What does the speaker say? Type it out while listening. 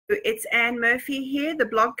It's Anne Murphy here, the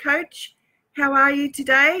blog coach. How are you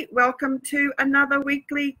today? Welcome to another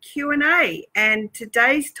weekly Q&A, and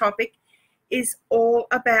today's topic is all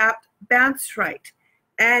about bounce rate.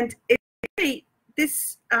 And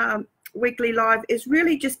this weekly live is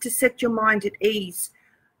really just to set your mind at ease.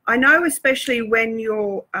 I know, especially when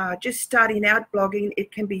you're just starting out blogging,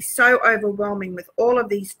 it can be so overwhelming with all of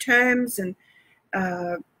these terms and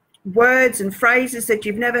words and phrases that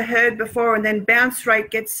you've never heard before, and then bounce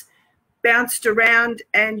rate gets bounced around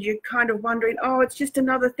and you're kind of wondering, oh, it's just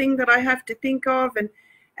another thing that I have to think of and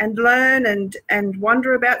learn and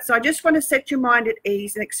wonder about. So I just want to set your mind at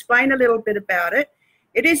ease and explain a little bit about it.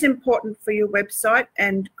 It is important for your website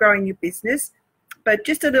and growing your business, but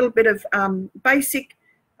just a little bit of basic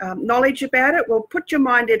knowledge about it will put your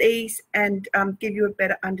mind at ease and give you a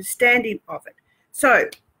better understanding of it. So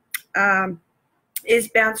is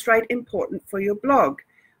bounce rate important for your blog?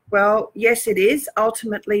 Well, yes, it is.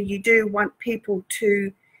 Ultimately, you do want people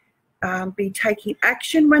to be taking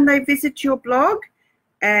action when they visit your blog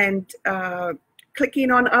and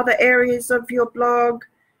clicking on other areas of your blog,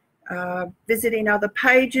 visiting other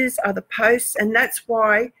pages, other posts. And that's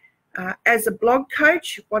why, as a blog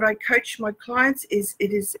coach, what I coach my clients is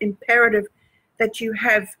it is imperative that you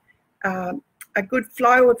have a good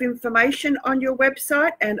flow of information on your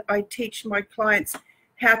website, and I teach my clients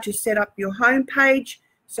how to set up your home page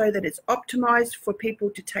so that it's optimized for people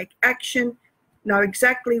to take action, know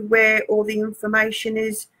exactly where all the information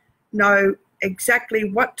is, know exactly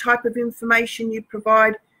what type of information you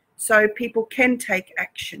provide so people can take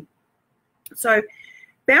action. So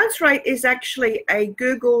bounce rate is actually a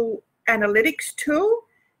Google Analytics tool.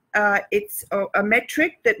 It's a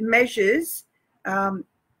metric that measures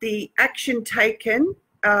the action taken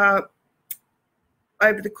over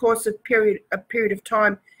the course of a period of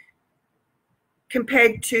time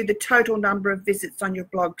compared to the total number of visits on your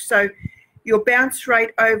blog. So your bounce rate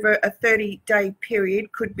over a 30-day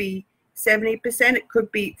period could be 70%, it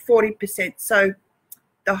could be 40%. So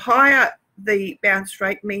the higher the bounce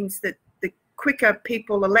rate means that the quicker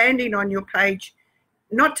people are landing on your page,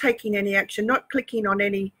 not taking any action, not clicking on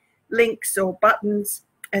any links or buttons,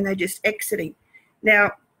 and they're just exiting.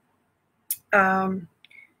 Now,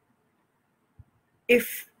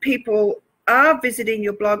 if people are visiting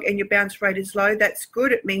your blog and your bounce rate is low, that's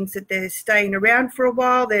good. It means that they're staying around for a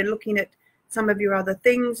while, they're looking at some of your other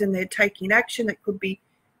things and they're taking action. It could be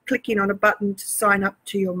clicking on a button to sign up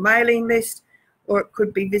to your mailing list, or it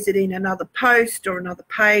could be visiting another post or another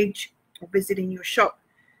page or visiting your shop.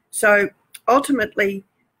 So ultimately,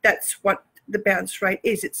 that's what the bounce rate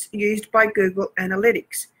is. It's used by Google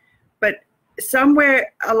Analytics. But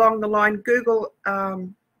somewhere along the line, Google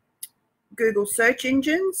search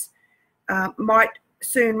engines might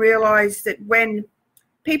soon realize that when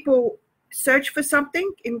people search for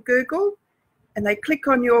something in Google and they click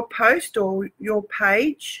on your post or your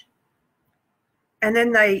page, and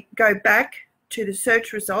then they go back to the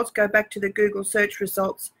search results, go back to the Google search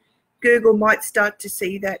results, Google might start to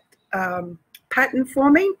see that pattern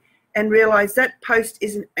forming and realize that post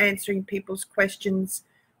isn't answering people's questions.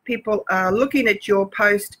 People are looking at your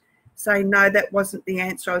post saying, no, that wasn't the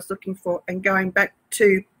answer I was looking for, and going back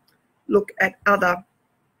to look at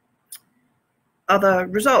other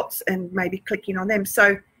results and maybe clicking on them. So,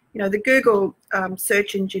 you know, the Google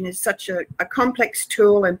search engine is such a complex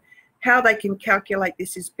tool, and how they can calculate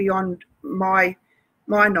this is beyond my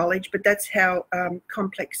knowledge, but that's how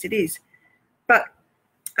complex it is. But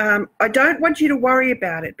I don't want you to worry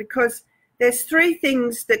about it, because there's three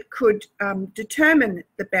things that could determine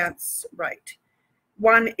the bounce rate.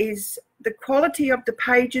 One is the quality of the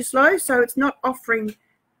page is low, so it's not offering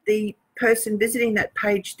the person visiting that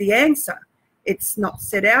page the answer. It's not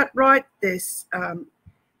set out right. There's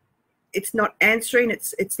it's not answering.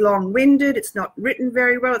 It's long-winded. It's not written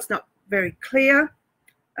very well. It's not very clear.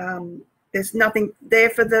 There's nothing there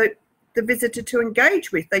for the visitor to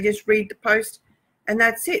engage with. They just read the post and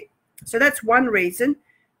that's it. So that's one reason.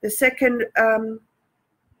 The second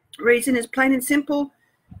reason is plain and simple,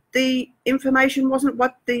 the information wasn't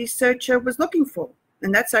what the searcher was looking for.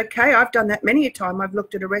 And that's okay. I've done that many a time. I've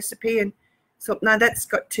looked at a recipe and thought, no, that's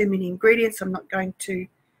got too many ingredients. I'm not going to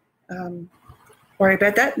worry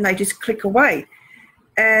about that. And they just click away.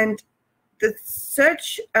 And the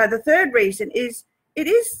third reason is it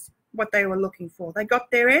is what they were looking for. They got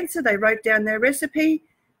their answer. They wrote down their recipe.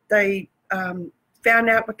 They found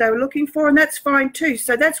out what they were looking for, and that's fine too.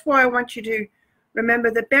 So that's why I want you to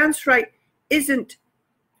remember that bounce rate isn't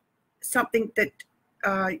something that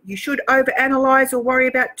you should overanalyze or worry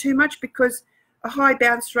about too much, because a high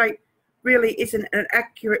bounce rate really isn't an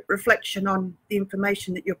accurate reflection on the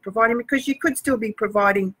information that you're providing, because you could still be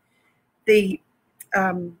providing the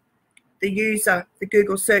user, the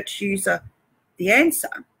Google search user, the answer.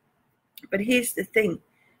 But here's the thing.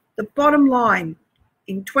 The bottom line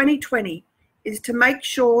in 2020 is to make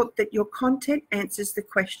sure that your content answers the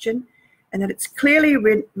question and that it's clearly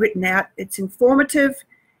written out, it's informative,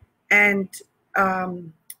 and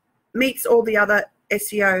meets all the other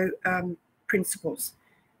SEO principles.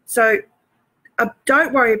 So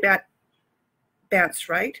don't worry about bounce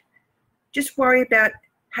rate. Just worry about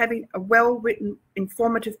having a well-written,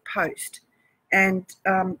 informative post. And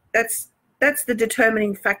that's the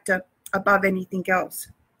determining factor above anything else.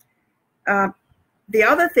 The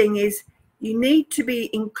other thing is you need to be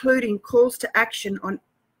including calls to action on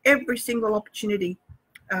every single opportunity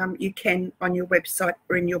you can on your website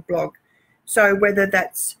or in your blog. So whether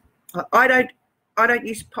that's, I don't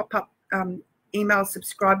use pop-up email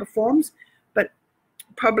subscriber forms, but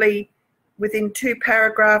probably within 2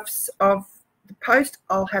 paragraphs of the post,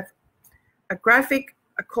 I'll have a graphic,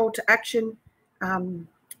 a call to action,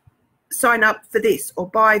 sign up for this or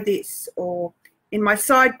buy this, or in my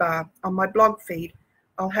sidebar on my blog feed,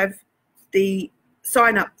 I'll have the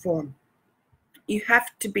sign up form. You have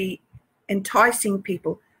to be enticing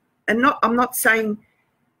people, and I'm not saying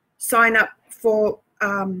sign up for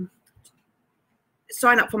my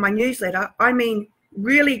newsletter. I mean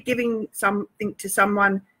really giving something to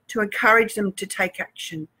someone to encourage them to take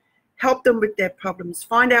action, help them with their problems,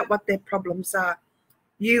 find out what their problems are.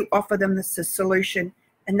 You offer them the solution,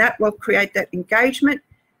 and that will create that engagement,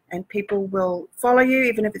 and people will follow you,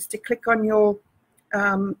 even if it's to click on your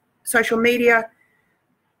social media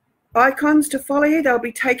icons to follow you. They'll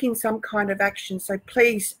be taking some kind of action. So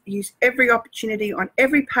please use every opportunity on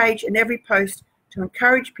every page and every post to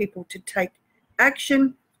encourage people to take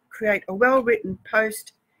action, create a well-written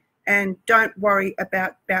post, and don't worry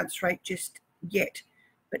about bounce rate just yet.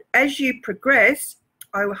 But as you progress,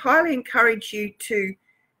 I would highly encourage you to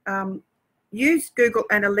use Google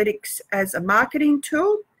Analytics as a marketing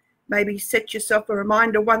tool. Maybe set yourself a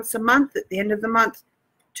reminder once a month at the end of the month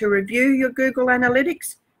to review your Google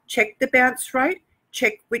Analytics, check the bounce rate,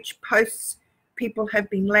 check which posts people have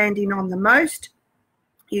been landing on the most.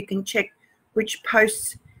 You can check which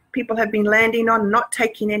posts people have been landing on, not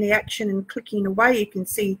taking any action and clicking away. You can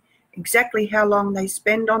see exactly how long they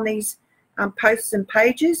spend on these posts and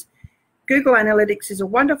pages. Google Analytics is a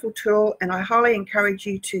wonderful tool, and I highly encourage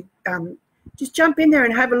you to just jump in there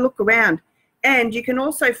and have a look around. And you can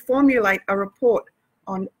also formulate a report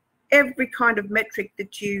on every kind of metric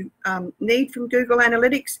that you need from Google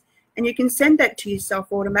Analytics, and you can send that to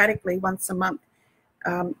yourself automatically once a month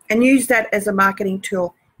and use that as a marketing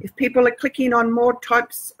tool. If people are clicking on more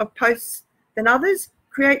types of posts than others,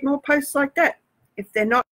 create more posts like that. If they're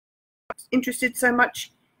not interested so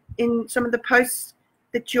much in some of the posts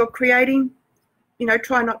that you're creating,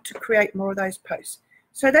 try not to create more of those posts.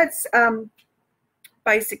 So that's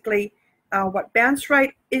basically what bounce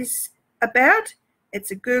rate is about.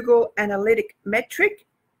 It's a Google Analytic metric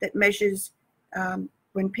that measures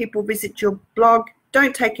when people visit your blog,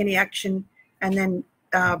 don't take any action, and then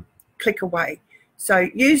click away. So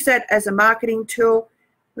use that as a marketing tool.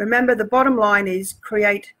 Remember, the bottom line is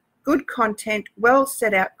create good content, well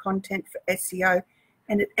set out content for SEO,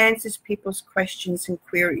 and it answers people's questions and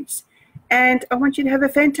queries. And I want you to have a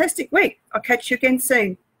fantastic week. I'll catch you again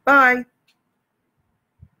soon. Bye.